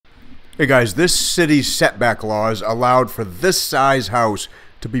Hey guys, this city's setback laws allowed for this size house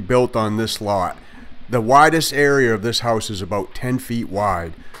to be built on this lot. The widest area of this house is about 10 feet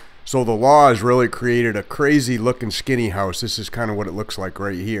wide. So the law has really created a crazy looking skinny house. This is kind of what it looks like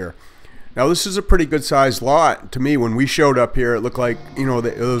right here. Now this is a pretty good sized lot. To me, when we showed up here, it looked like, you know,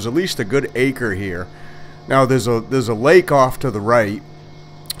 there was at least a good acre here. Now there's a lake off to the right,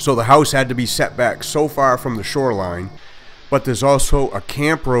 so the house had to be set back so far from the shoreline. But there's also a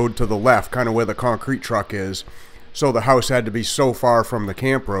camp road to the left, kind of where the concrete truck is. So the house had to be so far from the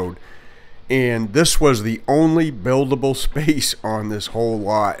camp road. And this was the only buildable space on this whole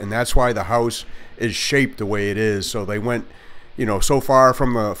lot. And that's why the house is shaped the way it is. So they went, you know, so far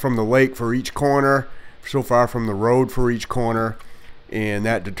from the lake for each corner, so far from the road for each corner. And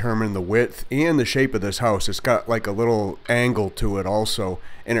that determined the width and the shape of this house. It's got like a little angle to it also.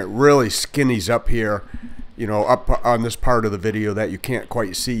 And it really skinnies up here, you know, up on this part of the video that you can't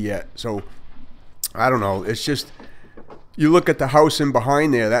quite see yet. So I don't know, it's just, you look at the house in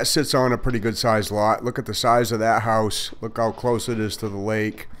behind there, that sits on a pretty good sized lot. Look at the size of that house, look how close it is to the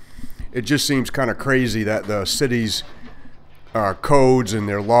lake. It just seems kind of crazy that the city's codes and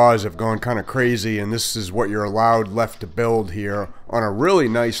their laws have gone kind of crazy, and this is what you're allowed left to build here on a really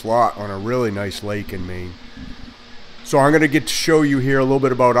nice lot on a really nice lake in Maine. So I'm going to get to show you here a little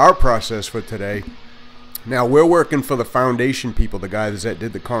bit about our process for today. Now we're working for the foundation people, the guys that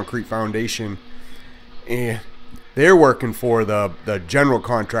did the concrete foundation, and they're working for the general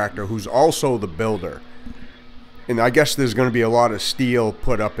contractor who's also the builder. And I guess there's going to be a lot of steel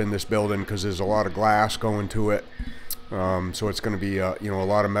put up in this building because there's a lot of glass going to it. So it's going to be you know, a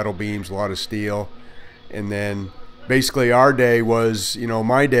lot of metal beams, a lot of steel. And then basically our day was, you know,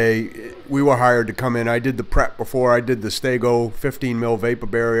 my day, we were hired to come in. I did the prep before. I did the Stego 15 mil vapor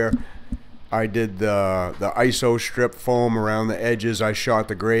barrier. I did the ISO strip foam around the edges. I shot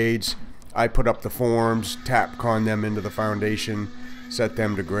the grades. I put up the forms, Tapcon them into the foundation, set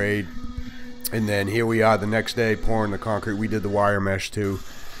them to grade. And then here we are the next day pouring the concrete. We did the wire mesh too.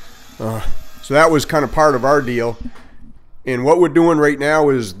 So that was kind of part of our deal. And what we're doing right now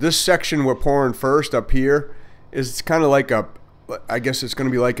is this section we're pouring first up here is kind of like a, I guess it's going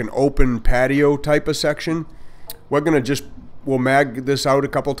to be like an open patio type of section. We're going to just, we'll mag this out a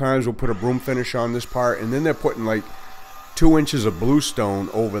couple times. We'll put a broom finish on this part, and then they're putting like 2 inches of bluestone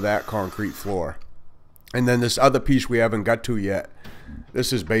over that concrete floor. And then this other piece we haven't got to yet.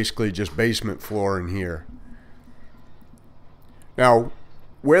 This is basically just basement floor in here. Now,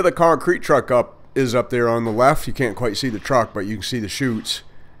 where the concrete truck is up there on the left, you can't quite see the truck, but you can see the chutes.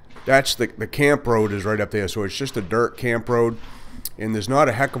 That's the camp road is right up there, so it's just a dirt camp road. And there's not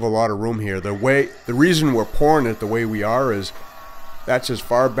a heck of a lot of room here. The reason we're pouring it the way we are is that's as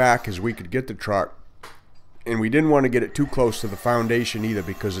far back as we could get the truck, and we didn't want to get it too close to the foundation either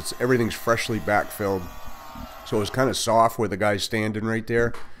because everything's freshly backfilled, so it's kind of soft where the guy's standing right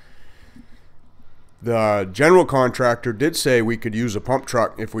there. The general contractor did say we could use a pump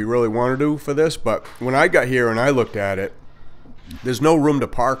truck if we really wanted to for this, but when I got here and I looked at it, there's no room to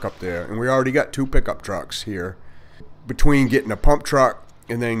park up there, and we already got 2 pickup trucks here. Between getting a pump truck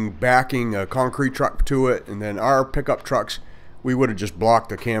and then backing a concrete truck to it, and then our pickup trucks, we would have just blocked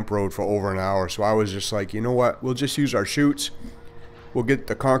the camp road for over an hour. So I was just like, you know what, we'll just use our chutes. We'll get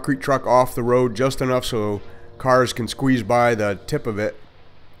the concrete truck off the road just enough so cars can squeeze by the tip of it.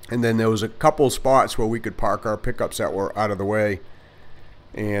 And then there was a couple spots where we could park our pickups that were out of the way.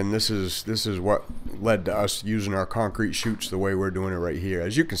 And this is what led to us using our concrete chutes the way we're doing it right here.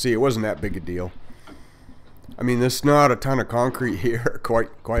 As you can see, it wasn't that big a deal. I mean, there's not a ton of concrete here,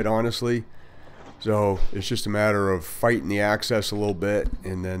 quite honestly. So it's just a matter of fighting the access a little bit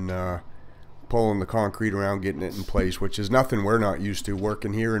and then pulling the concrete around, getting it in place, which is nothing we're not used to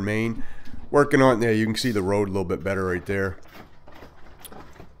working here in Maine. Working on there, you can see the road a little bit better right there.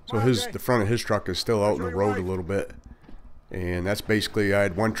 So the front of his truck is still out in the road a little bit. And that's basically, I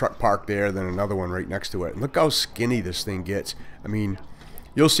had one truck parked there, then another one right next to it. And look how skinny this thing gets. I mean,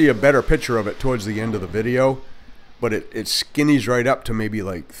 you'll see a better picture of it towards the end of the video, but it skinnies right up to maybe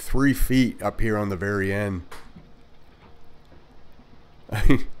like 3 feet up here on the very end. I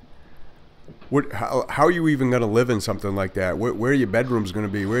mean, how are you even going to live in something like that? Where are your bedrooms going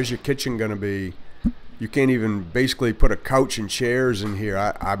to be? Where's your kitchen going to be? You can't even basically put a couch and chairs in here.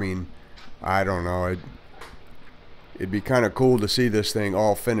 I mean, I don't know. It'd be kind of cool to see this thing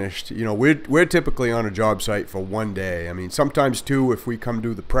all finished. You know, we're typically on a job site for 1 day. I mean, sometimes 2 if we come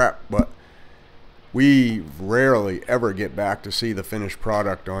do the prep, but we rarely ever get back to see the finished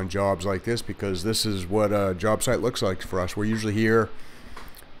product on jobs like this because this is what a job site looks like for us. We're usually here,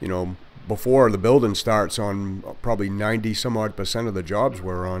 you know, before the building starts on probably 90 some odd % of the jobs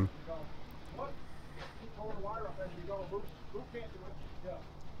we're on.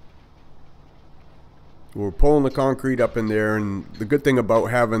 We're pulling the concrete up in there, and the good thing about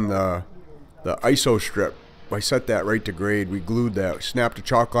having the ISO strip, I set that right to grade. We glued that, snapped a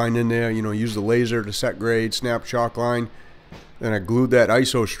chalk line in there, you know, use the laser to set grade, snap chalk line. Then I glued that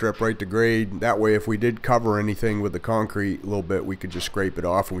ISO strip right to grade. That way if we did cover anything with the concrete a little bit, we could just scrape it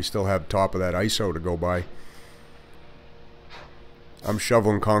off and we still have top of that ISO to go by. I'm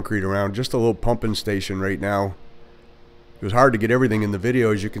shoveling concrete around, just a little pumping station right now. It was hard to get everything in the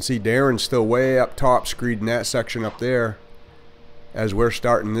video. As you can see, Darren's still way up top screeding that section up there. As we're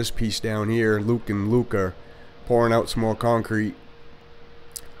starting this piece down here, Luke and Luke are pouring out some more concrete.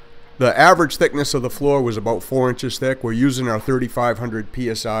 The average thickness of the floor was about 4 inches thick. We're using our 3500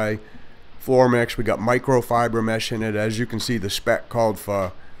 PSI floor mix. We got microfiber mesh in it. As you can see, the spec called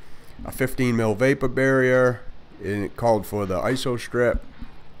for a 15 mil vapor barrier, and it called for the ISO strip.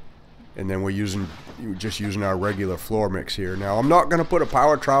 And then we're just using our regular floor mix here. Now, I'm not going to put a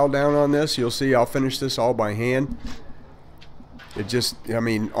power trowel down on this. You'll see I'll finish this all by hand. It just, I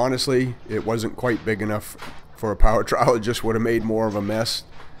mean, honestly, it wasn't quite big enough for a power trowel. It just would have made more of a mess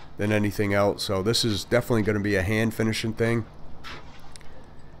than anything else. So this is definitely going to be a hand finishing thing.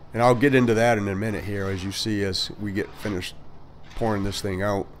 And I'll get into that in a minute here, as you see, as we get finished pouring this thing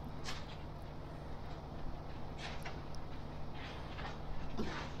out.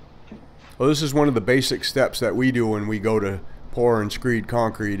 Well, this is one of the basic steps that we do when we go to pour and screed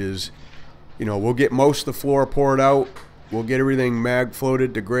concrete is, you know, we'll get most of the floor poured out. We'll get everything mag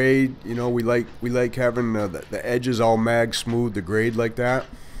floated to grade. You know, we like having the edges all mag smooth to grade like that.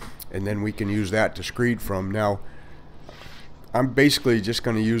 And then we can use that to screed from. Now, I'm basically just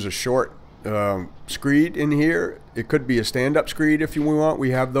going to use a short screed in here. It could be a stand-up screed if you want.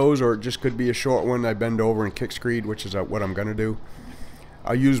 We have those, or it just could be a short one. I bend over and kick screed, which is what I'm going to do.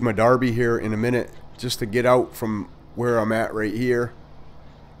 I'll use my Darby here in a minute just to get out from where I'm at right here,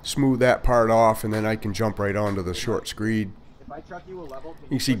 smooth that part off, and then I can jump right onto the short screed. You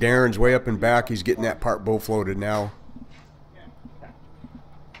can see Darren's way up in back. He's getting that part bow floated now.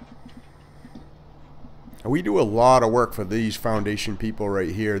 We do a lot of work for these foundation people right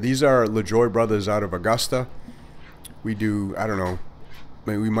here. These are LaJoy brothers out of Augusta. We do, I don't know,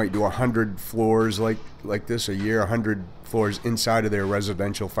 maybe we might do 100 floors like this a year, 100 floors inside of their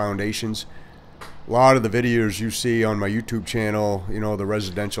residential foundations. A lot of the videos you see on my YouTube channel, you know, the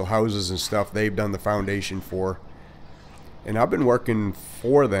residential houses and stuff, they've done the foundation for. And I've been working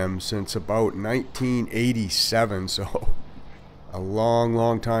for them since about 1987, so a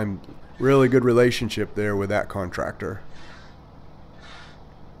long time. Really good relationship there with that contractor.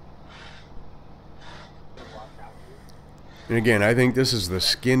 And again, I think this is the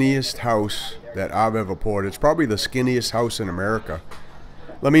skinniest house that I've ever poured. It's probably the skinniest house in America.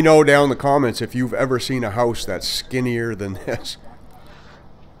 Let me know down in the comments if you've ever seen a house that's skinnier than this.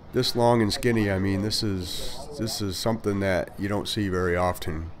 This long and skinny, I mean, this is something that you don't see very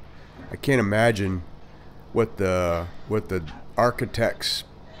often. I can't imagine what the architect's,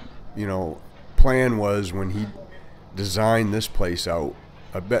 you know, plan was when he designed this place out.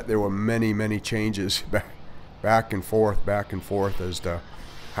 I bet there were many changes back and forth as to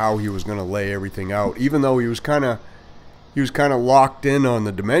how he was going to lay everything out, even though he was kind of locked in on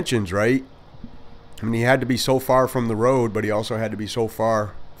the dimensions, right? I mean, he had to be so far from the road, but he also had to be so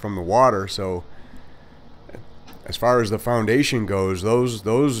far from the water. So as far as the foundation goes,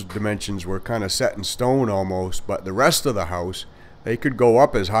 those dimensions were kind of set in stone almost, but the rest of the house, they could go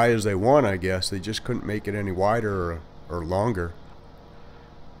up as high as they want, I guess. They just couldn't make it any wider or longer.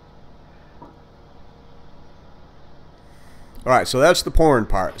 Alright, so that's the pouring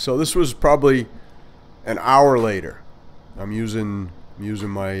part. So this was probably an hour later. I'm using my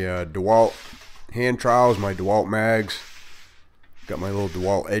DeWalt hand trowels, my DeWalt mags. Got my little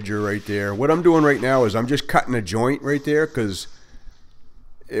DeWalt edger right there. What I'm doing right now is I'm just cutting a joint right there, because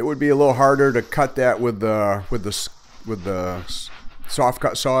it would be a little harder to cut that with the soft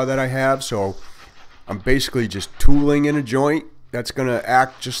cut saw that I have. So I'm basically just tooling in a joint that's going to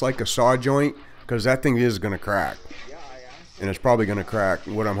act just like a saw joint, because that thing is going to crack. And it's probably going to crack.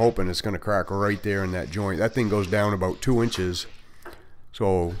 What I'm hoping it's going to crack right there in that joint. That thing goes down about 2 inches.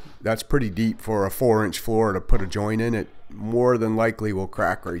 So that's pretty deep for a 4-inch floor to put a joint in. It more than likely will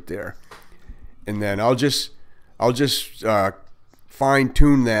crack right there. And then I'll just fine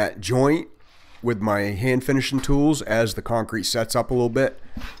tune that joint with my hand finishing tools as the concrete sets up a little bit.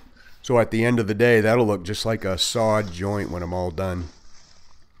 So at the end of the day, that'll look just like a sawed joint when I'm all done.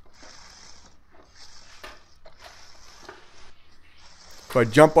 So I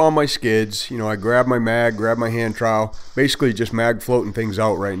jump on my skids, you know, I grab my mag, grab my hand trowel, basically just mag floating things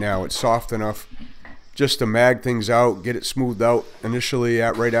out right now. It's soft enough just to mag things out, get it smoothed out initially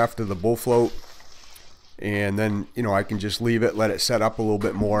right after the bull float. and then, you know, I can just leave it, let it set up a little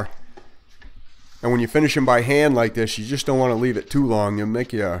bit more. And when you finish them by hand like this, you just don't want to leave it too long. You're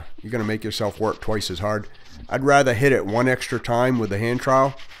going to make yourself work twice as hard. I'd rather hit it one extra time with the hand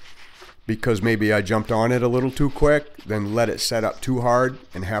trowel, because maybe I jumped on it a little too quick, than let it set up too hard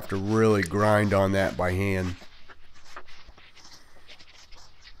and have to really grind on that by hand.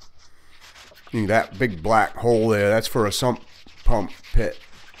 That big black hole there, that's for a sump pump pit.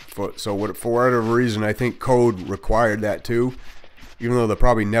 So for whatever reason, I think code required that too. Even though they'll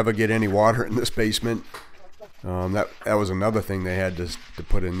probably never get any water in this basement. That was another thing they had to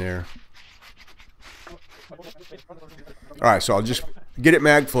put in there. Alright, so I'll just get it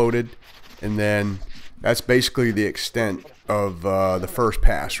mag floated, and then that's basically the extent of the first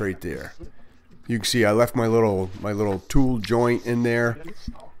pass right there. You can see I left my little tool joint in there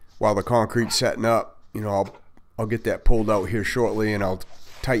while the concrete's setting up. You know, I'll get that pulled out here shortly, and I'll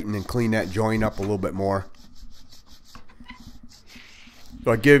tighten and clean that joint up a little bit more.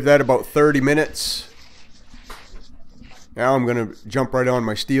 So I give that about 30 minutes. Now I'm going to jump right on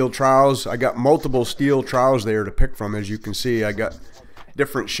my steel trowels. I got multiple steel trowels there to pick from. As you can see, I got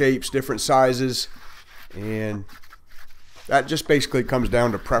different shapes, different sizes, and that just basically comes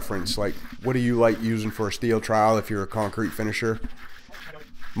down to preference. Like, what do you like using for a steel trowel if you're a concrete finisher?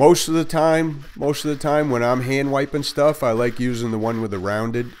 Most of the time when I'm hand wiping stuff, I like using the one with the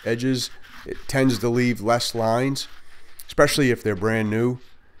rounded edges. It tends to leave less lines, especially if they're brand new.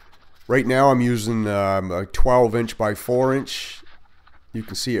 Right now I'm using a 12-inch by 4-inch. You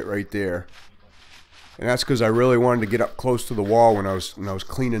can see it right there. And that's because I really wanted to get up close to the wall when I was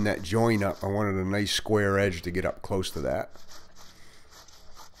cleaning that joint up. I wanted a nice square edge to get up close to that.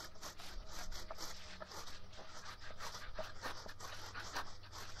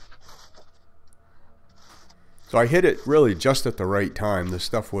 So I hit it really just at the right time. This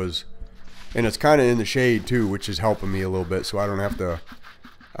stuff was, and it's kind of in the shade too, which is helping me a little bit, so I don't have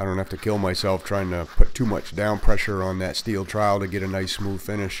to kill myself trying to put too much down pressure on that steel trowel to get a nice smooth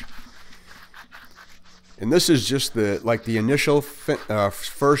finish. And this is just the initial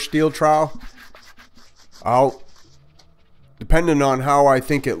first steel trowel. Depending on how I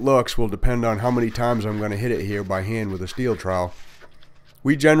think it looks, will depend on how many times I'm going to hit it here by hand with a steel trowel.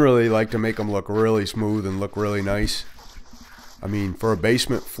 We generally like to make them look really smooth and look really nice. I mean, for a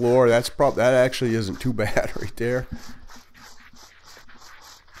basement floor, that actually isn't too bad right there.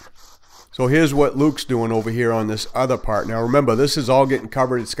 So here's what Luke's doing over here on this other part. Now remember, this is all getting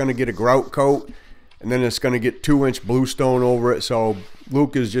covered. It's going to get a grout coat, and then it's going to get 2-inch bluestone over it. So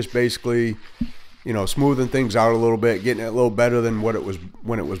Luke is just basically, you know, smoothing things out a little bit, getting it a little better than what it was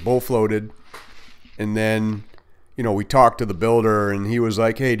when it was bull floated. And then, you know, we talked to the builder, and he was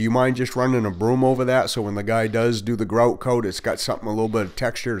like, hey, do you mind just running a broom over that, so when the guy does do the grout coat, it's got something, a little bit of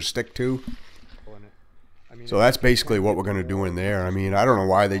texture to stick to. So that's basically what we're going to do in there. I mean, I don't know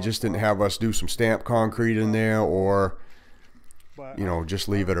why they just didn't have us do some stamped concrete in there, or, you know, just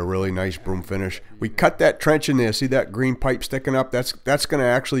leave it a really nice broom finish. We cut that trench in there. See that green pipe sticking up? That's going to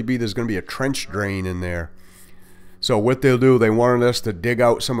actually be, there's going to be a trench drain in there. So what they'll do, they wanted us to dig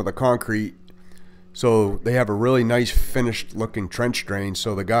out some of the concrete, so they have a really nice finished looking trench drain.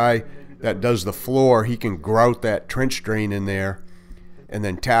 So the guy that does the floor, he can grout that trench drain in there and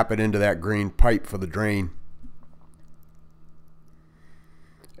then tap it into that green pipe for the drain.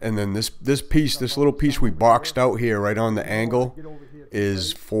 And then this little piece we boxed out here right on the angle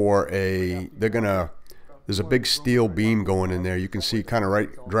is for there's a big steel beam going in there. You can see kind of right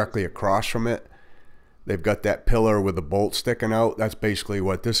directly across from it. They've got that pillar with the bolt sticking out. That's basically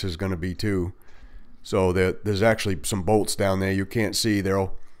what this is going to be too. So there's actually some bolts down there you can't see.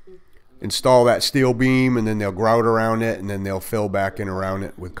 They'll install that steel beam, and then they'll grout around it, and then they'll fill back in around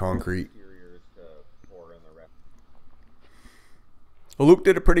it with concrete. Well, Luke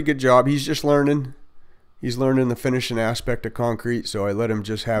did a pretty good job. He's just learning. He's learning the finishing aspect of concrete, so I let him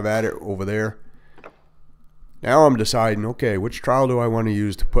just have at it over there. Now I'm deciding, okay, which trowel do I want to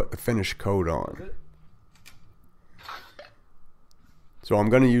use to put the finish coat on? So I'm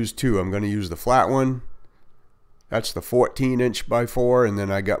going to use two. I'm going to use the flat one. That's the 14-inch by 4, and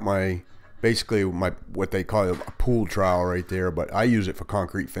then I got basically what they call a pool trowel right there, but I use it for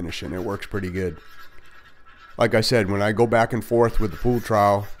concrete finishing. It works pretty good. Like I said, when I go back and forth with the pool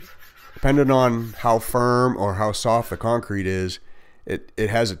trowel, depending on how firm or how soft the concrete is, it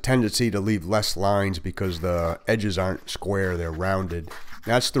has a tendency to leave less lines because the edges aren't square, they're rounded.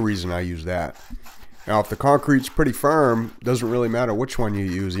 That's the reason I use that. Now, if the concrete's pretty firm, it doesn't really matter which one you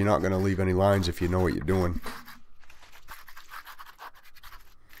use. You're not going to leave any lines if you know what you're doing.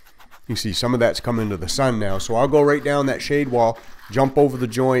 You see some of that's coming to the sun now, so I'll go right down that shade wall, jump over the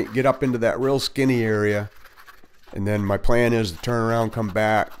joint, get up into that real skinny area, and then my plan is to turn around, come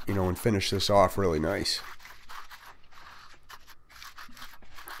back, you know, and finish this off really nice.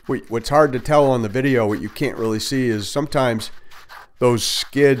 What's hard to tell on the video, what you can't really see, is sometimes those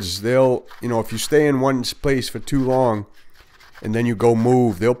skids, they'll, you know, if you stay in one place for too long and then you go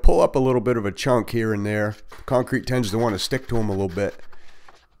move, they'll pull up a little bit of a chunk here and there. Concrete tends to want to stick to them a little bit.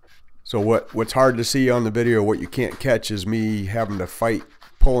 So what's hard to see on the video, what you can't catch, is me having to fight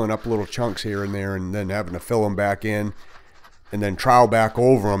pulling up little chunks here and there, and then having to fill them back in and then trowel back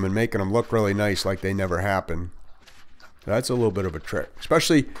over them and making them look really nice like they never happened. That's a little bit of a trick,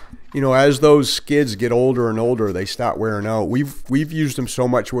 especially, you know, as those skids get older and older, they start wearing out. We've used them so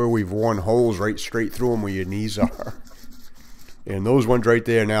much where we've worn holes right straight through them where your knees are. And those ones right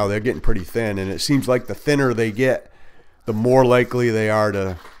there now, they're getting pretty thin, and it seems like the thinner they get, the more likely they are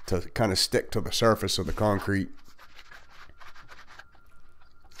to kind of stick to the surface of the concrete.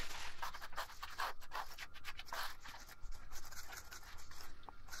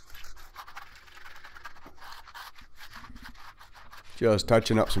 Just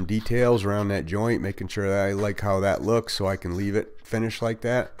touching up some details around that joint, making sure that I like how that looks so I can leave it finished like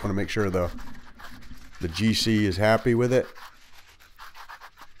that. I want to make sure the GC is happy with it.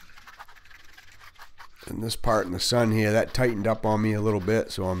 And this part in the sun here, that tightened up on me a little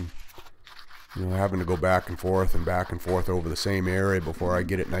bit, so I'm, you know, having to go back and forth over the same area before I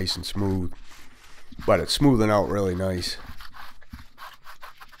get it nice and smooth. But it's smoothing out really nice.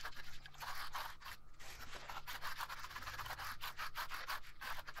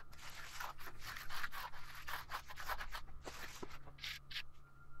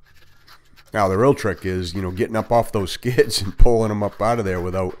 Now the real trick is, you know, getting up off those skids and pulling them up out of there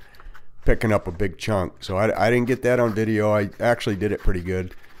without picking up a big chunk. So I didn't get that on video. I actually did it pretty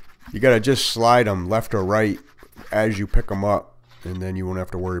good. You got to just slide them left or right as you pick them up, and then you won't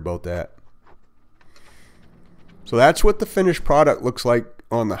have to worry about that. So that's what the finished product looks like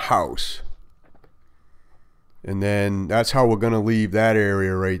on the house. And then that's how we're going to leave that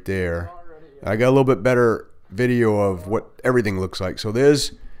area right there. I got a little bit better video of what everything looks like. So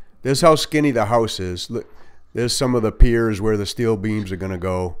there's how skinny the house is. Look, there's some of the piers where the steel beams are going to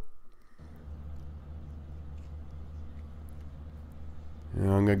go. And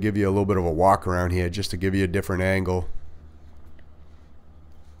I'm going to give you a little bit of a walk around here just to give you a different angle.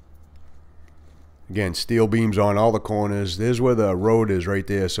 Again, steel beams on all the corners. There's where the road is right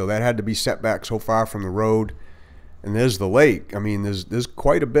there. So that had to be set back so far from the road. And there's the lake. I mean, there's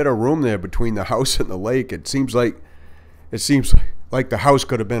quite a bit of room there between the house and the lake. It seems like the house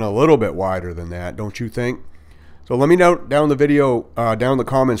could have been a little bit wider than that, don't you think? So let me know down the video, down in the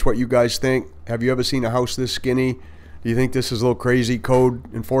comments, what you guys think. Have you ever seen a house this skinny? Do you think this is a little crazy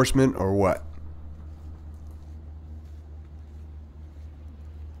code enforcement or what?